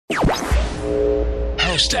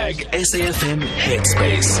#SAFM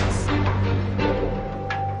Headspace.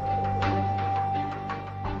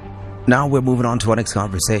 Now we're moving on to our next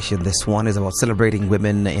conversation. This one is about celebrating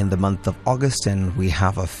women in the month of August, and we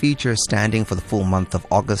have a feature standing for the full month of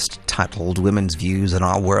August titled Women's Views in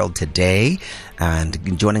Our World Today.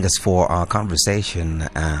 And joining us for our conversation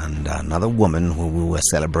and another woman who we were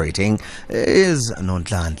celebrating is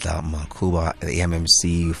Nonhlanhla Makhuba, the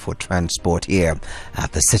MMC for Transport here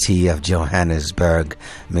at the city of Johannesburg.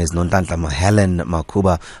 Ms. Nonhlanhla Helen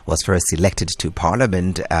Makhuba was first elected to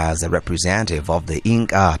Parliament as a representative of the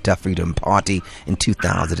Inkatha Freedom Party in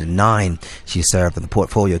 2009. She served on the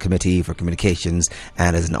Portfolio Committee for Communications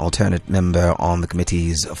and as an alternate member on the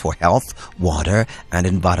committees for Health, Water and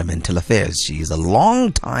Environmental Affairs. She is a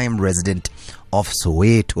long-time resident of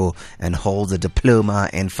Soweto and holds a diploma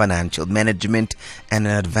in financial management and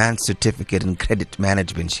an advanced certificate in credit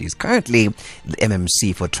management. She is currently the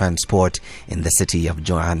MMC for Transport in the city of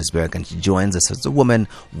Johannesburg, and she joins us as a woman,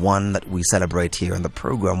 one that we celebrate here on the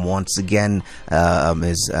program once again.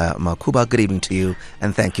 Ms. Makhuba, good evening to you,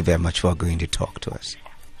 and thank you very much for agreeing to talk to us.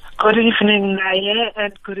 Good evening, Naye,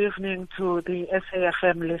 and good evening to the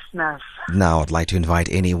SAFM listeners. Now, I'd like to invite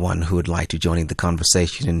anyone who would like to join in the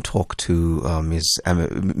conversation and talk to Ms.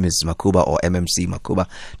 Makhuba or MMC Makhuba,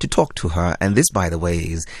 to talk to her. And this, by the way,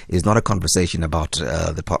 is not a conversation about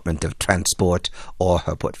the Department of Transport or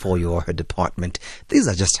her portfolio or her department. These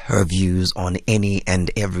are just her views on any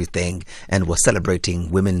and everything. And we're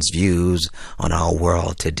celebrating women's views on our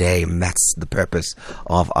world today. And that's the purpose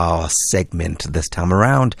of our segment this time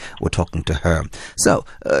around. We're talking to her. So,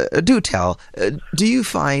 do tell, do you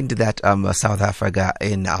find that South Africa,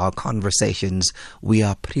 in our conversations, we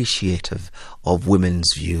are appreciative of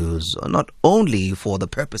women's views, not only for the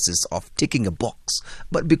purposes of ticking a box,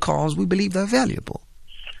 but because we believe they're valuable?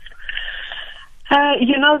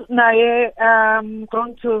 Naye, I'm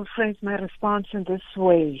going to phrase my response in this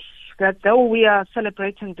way, that though we are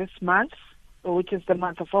celebrating this month, which is the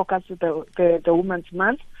month of August, the Women's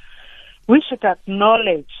Month, we should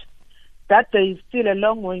acknowledge that there is still a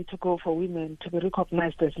long way to go for women to be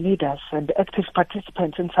recognized as leaders and active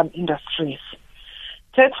participants in some industries.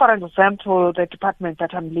 Take, for example, the department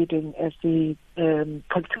that I'm leading as the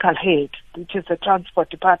political head, which is the transport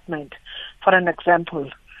department, for an example.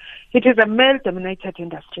 It is a male-dominated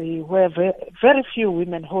industry where very few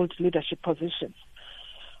women hold leadership positions,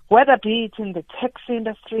 whether be it in the taxi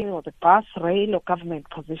industry or the bus, rail, or government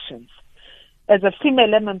positions. As a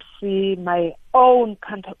female MMC, my own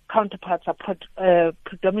counterparts are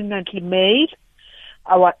predominantly male.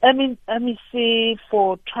 Our MEC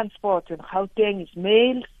for transport in Gauteng is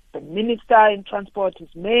male. The minister in transport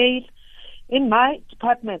is male. In my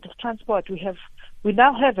department of transport, we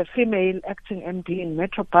now have a female acting MD in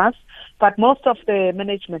Metrobus, but most of the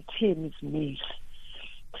management team is male.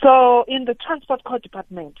 So in the transport core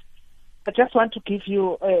department, I just want to give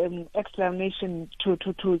you an explanation to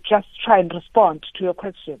just try and respond to your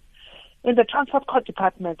question. In the Transport Core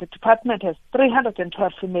Department, the department has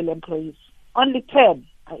 312 female employees. Only 10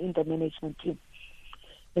 are in the management team.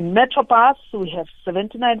 In Metrobus, we have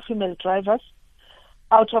 79 female drivers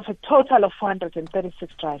out of a total of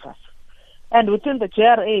 436 drivers. And within the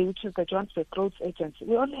JRA, which is the Johannesburg Growth Agency,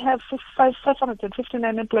 we only have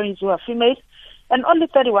 559 employees who are female, and only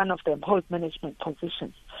 31 of them hold management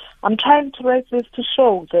positions. I'm trying to raise this to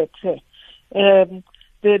show that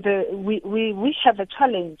we have a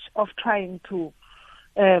challenge of trying to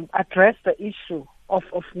address the issue of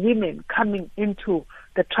women coming into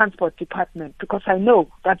the transport department, because I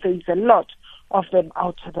know that there is a lot of them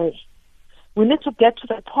out there. We need to get to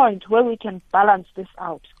the point where we can balance this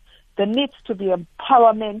out. There needs to be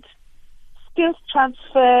empowerment, skills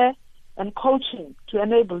transfer, and coaching to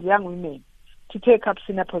enable young women to take up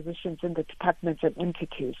senior positions in the departments and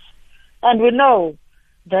entities. And we know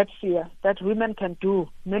that women can do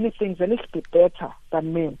many things a little bit better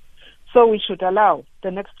than men. So we should allow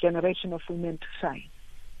the next generation of women to shine.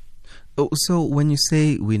 Oh, so when you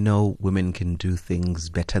say we know women can do things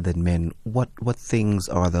better than men, what things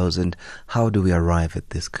are those, and how do we arrive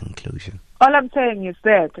at this conclusion? All I'm saying is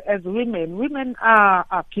that as women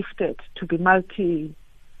are gifted to be multi-talented.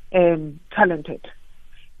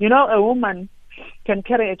 A woman can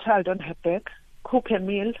carry a child on her back, cook a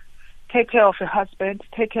meal, take care of a husband,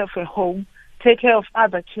 take care of a home, take care of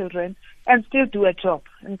other children, and still do a job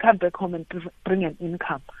and come back home and bring an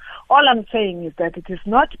income. All I'm saying is that it is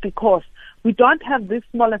not because we don't have these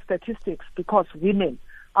smaller statistics because women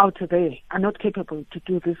out there are not capable to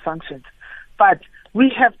do these functions. But we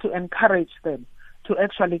have to encourage them to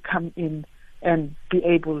actually come in and be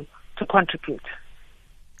able to contribute.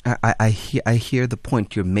 I hear the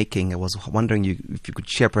point you're making. I was wondering if you could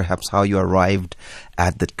share perhaps how you arrived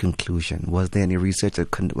at that conclusion. Was there any research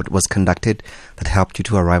that was conducted that helped you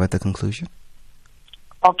to arrive at the conclusion?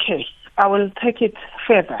 Okay, I will take it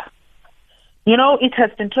further. You know, it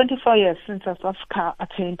has been 24 years since South Africa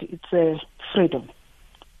attained its freedom.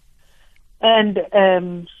 And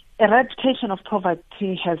eradication of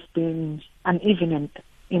poverty has been uneven and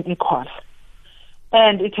unequal.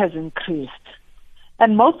 And it has increased.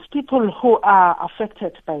 And most people who are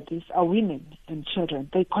affected by this are women and children.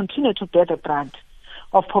 They continue to bear the brunt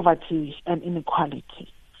of poverty and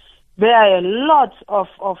inequality. There are a lot of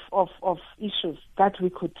issues that we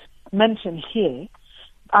could mention here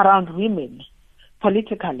around women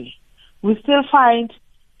politically. We still find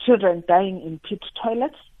children dying in pit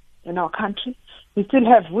toilets in our country. We still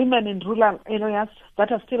have women in rural areas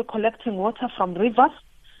that are still collecting water from rivers.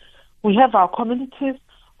 We have our communities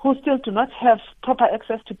who still do not have proper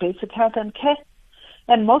access to basic health and care.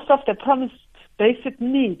 And most of the promised basic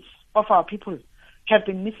needs of our people have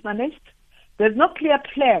been mismanaged. There's no clear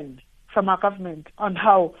plan from our government on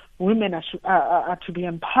how women are to be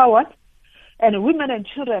empowered. And women and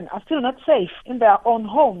children are still not safe in their own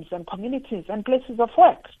homes and communities and places of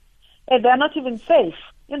work. And they are not even safe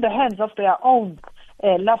in the hands of their own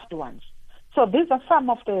loved ones. So these are some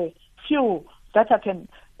of the few that I can...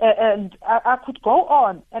 and I could go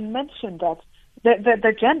on and mention that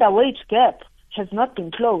the gender wage gap has not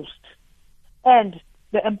been closed, and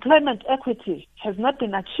the employment equity has not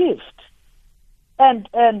been achieved, and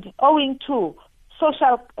owing to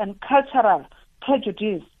social and cultural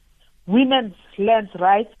prejudice, women's land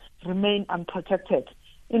rights remain unprotected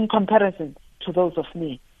in comparison to those of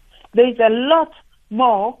men. There is a lot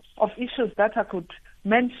more of issues that I could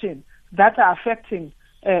mention that are affecting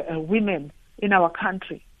women in our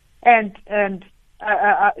country. And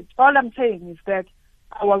all I'm saying is that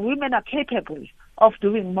our women are capable of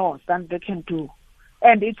doing more than they can do.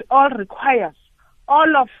 And it all requires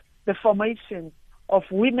all of the formation of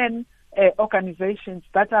women organizations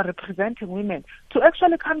that are representing women to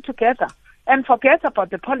actually come together and forget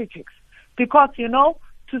about the politics. Because, you know,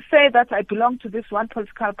 to say that I belong to this one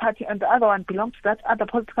political party and the other one belongs to that other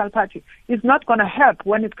political party is not going to help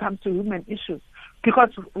when it comes to women issues. Because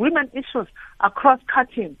women issues are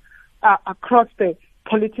cross-cutting across the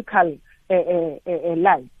political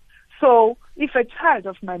line. So if a child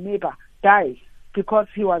of my neighbor dies because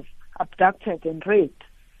he was abducted and raped,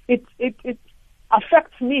 it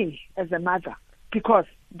affects me as a mother because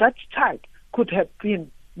that child could have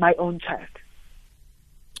been my own child.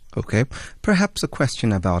 Okay. Perhaps a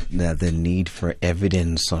question about the need for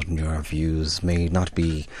evidence on your views may not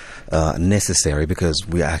be necessary because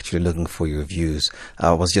we're actually looking for your views.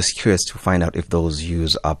 I was just curious to find out if those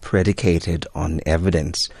views are predicated on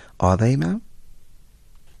evidence. Are they, ma'am?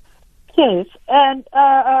 Yes, and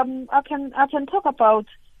I can talk about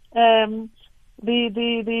the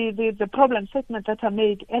problem statement that I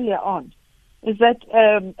made earlier on. Is that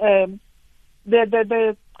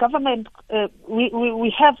the government,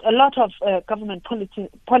 we have a lot of government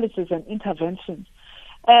policies and interventions.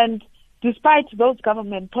 And despite those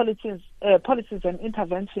government policies and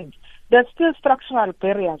interventions, there are still structural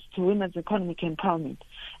barriers to women's economic empowerment.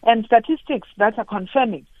 And statistics that are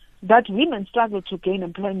confirming that women struggle to gain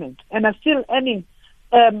employment and are still earning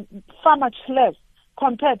far much less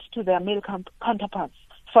compared to their male counterparts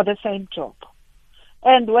for the same job.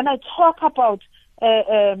 And when I talk about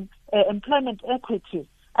employment equity,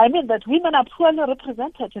 I mean that women are poorly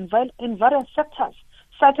represented in various sectors,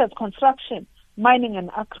 such as construction, mining, and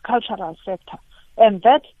agricultural sector. And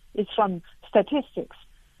that is from statistics.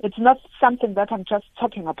 It's not something that I'm just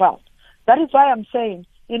talking about. That is why I'm saying,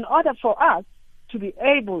 in order for us to be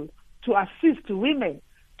able to assist women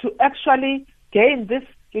to actually gain this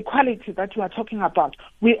equality that we are talking about,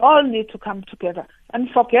 we all need to come together and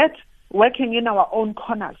forget working in our own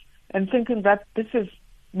corners and thinking that this is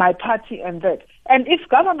my party and that. And if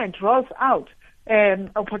government rolls out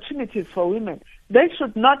opportunities for women, they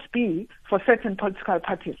should not be for certain political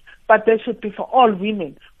parties, but they should be for all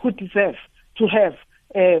women who deserve to have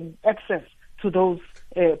access to those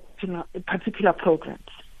particular programs.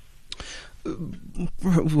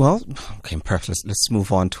 Well, okay, perhaps let's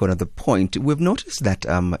move on to another point. We've noticed that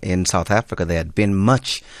in South Africa there had been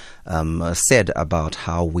much said about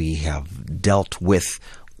how we have dealt with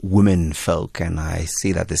women folk, and I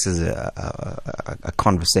see that this is a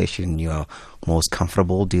conversation you're most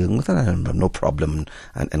comfortable dealing with, and I have no problem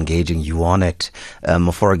engaging you on it.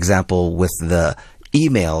 For example, with the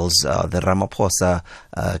emails, the Ramaphosa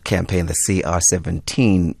campaign, the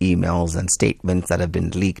CR17 emails and statements that have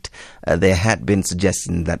been leaked, there had been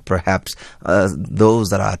suggestion that perhaps those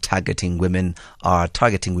that are targeting women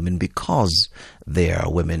because they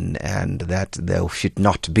are women, and that there should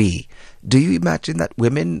not be. Do you imagine that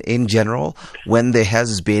women in general, when there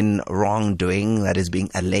has been wrongdoing that is being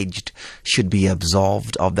alleged, should be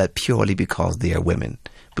absolved of that purely because they are women?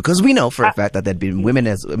 Because we know for a fact that there have been women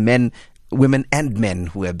and men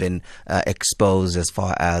who have been exposed as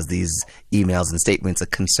far as these emails and statements are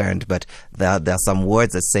concerned. But there are some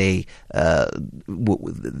words that say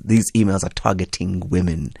these emails are targeting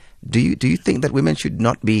women. Do you think that women should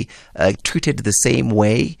not be treated the same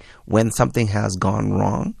way when something has gone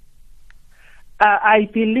wrong? I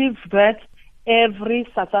believe that every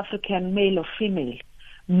South African male or female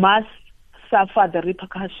must suffer the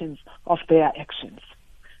repercussions of their actions.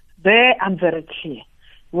 There I'm very clear.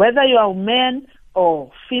 Whether you are a man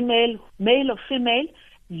or female, male or female,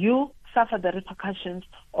 you suffer the repercussions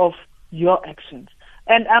of your actions.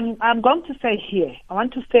 And I'm going to say here, I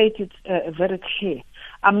want to state it very clear.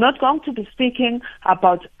 I'm not going to be speaking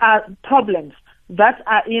about problems that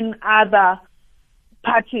are in other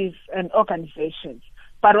parties and organizations.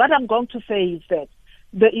 But what I'm going to say is that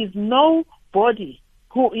there is nobody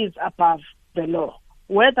who is above the law,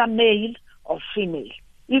 whether male or female.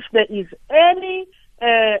 If there is any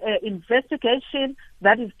investigation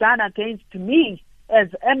that is done against me as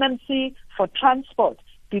MMC for transport,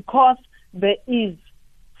 because there is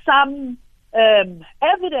some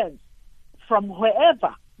evidence from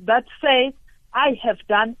wherever that says I have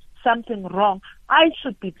done something wrong, I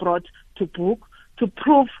should be brought to book to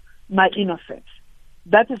prove my innocence.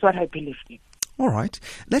 That is what I believe in. All right.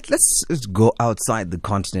 Let's go outside the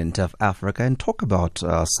continent of Africa and talk about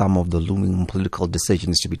some of the looming political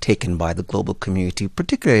decisions to be taken by the global community,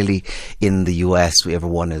 particularly in the U.S., where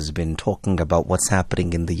everyone has been talking about what's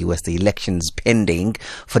happening in the U.S., the elections pending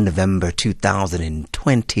for November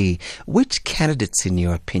 2020. Which candidates, in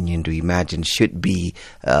your opinion, do you imagine should be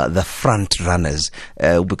the front runners?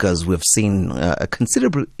 Because we've seen a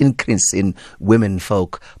considerable increase in women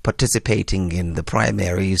folk participating in the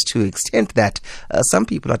primaries, to the extent that some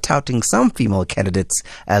people are touting some female candidates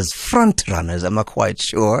as front runners. I'm not quite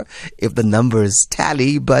sure if the numbers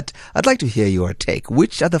tally, but I'd like to hear your take.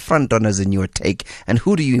 Which are the front runners in your take, and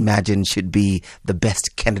who do you imagine should be the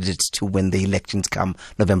best candidates to win the elections come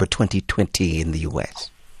November 2020 in the U.S.?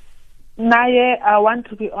 Naye, I want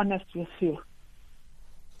to be honest with you.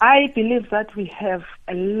 I believe that we have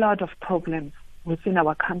a lot of problems within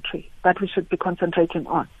our country that we should be concentrating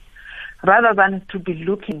on, rather than to be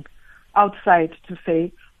looking outside to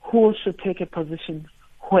say who should take a position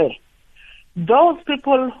where. Those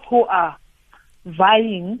people who are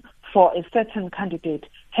vying for a certain candidate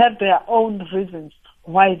have their own reasons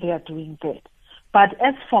why they are doing that. But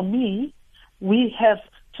as for me, we have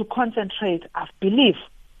to concentrate, I believe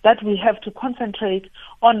that we have to concentrate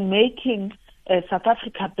on making South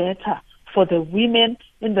Africa better for the women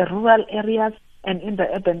in the rural areas and in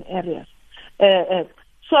the urban areas,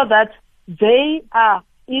 so that they are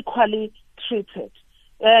equally treated.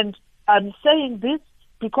 And I'm saying this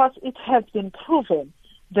because it has been proven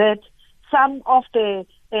that some of the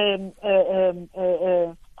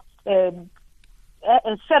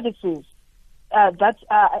services that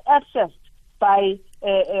are accessed by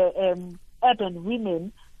urban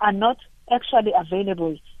women are not actually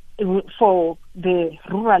available for the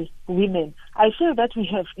rural women. I feel that we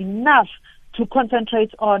have enough to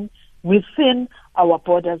concentrate on within our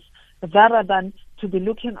borders, rather than to be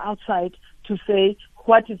looking outside to say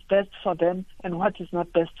what is best for them and what is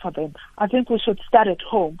not best for them. I think we should start at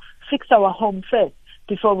home, fix our home first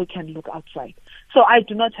before we can look outside. So I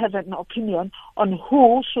do not have an opinion on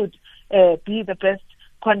who should be the best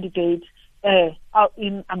candidate out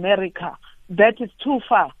in America. That is too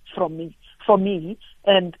far from me, for me,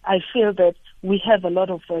 and I feel that we have a lot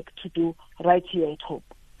of work to do right here at home.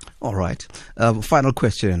 All right. Final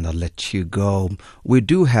question, and I'll let you go. We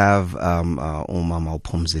do have Umama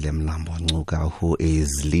Phumzile Mlambo-Ngcuka, who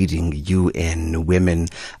is leading UN Women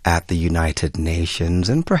at the United Nations,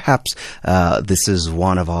 and perhaps this is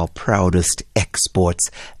one of our proudest exports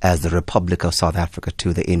as the Republic of South Africa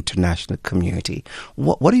to the international community.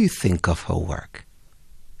 What do you think of her work?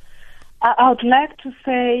 I would like to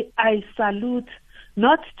say I salute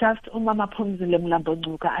not just Umama Phumzile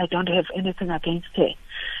Mlambo-Ngcuka. I don't have anything against her.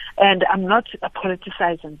 And I'm not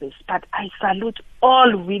politicizing this, but I salute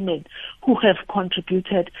all women who have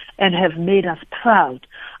contributed and have made us proud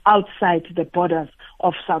outside the borders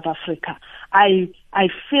of South Africa. I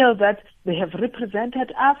feel that They have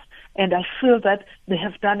represented us, and I feel that they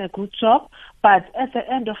have done a good job. But at the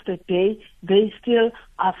end of the day, they still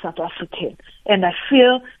are South African. And I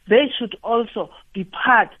feel they should also be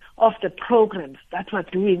part of the programs that we're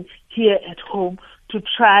doing here at home to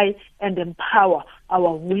try and empower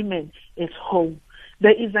our women at home.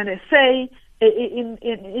 There is an essay in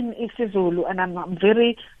isiZulu, and I'm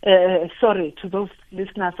very sorry to those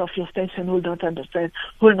listeners of your station who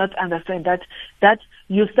will not understand that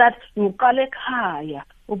you start uqale ekhaya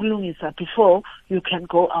ukulungisa before you can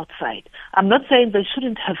go outside. I'm not saying they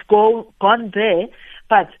shouldn't have gone there,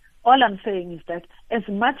 but all I'm saying is that as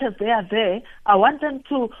much as they are there, I want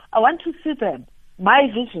to see them. My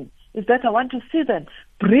vision is that I want to see them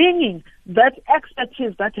bringing that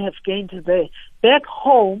expertise that they have gained there back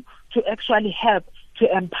home to actually help to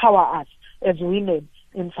empower us as women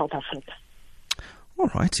in South Africa. All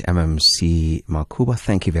right, MMC Makhuba,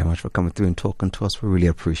 thank you very much for coming through and talking to us. We really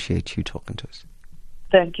appreciate you talking to us.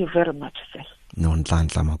 Thank you very much, sir.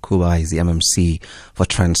 Nonhlanhla Makhuba is the MMC for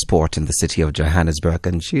Transport in the city of Johannesburg,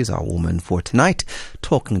 and she's our woman for tonight,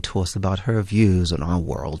 talking to us about her views on our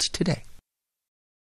world today.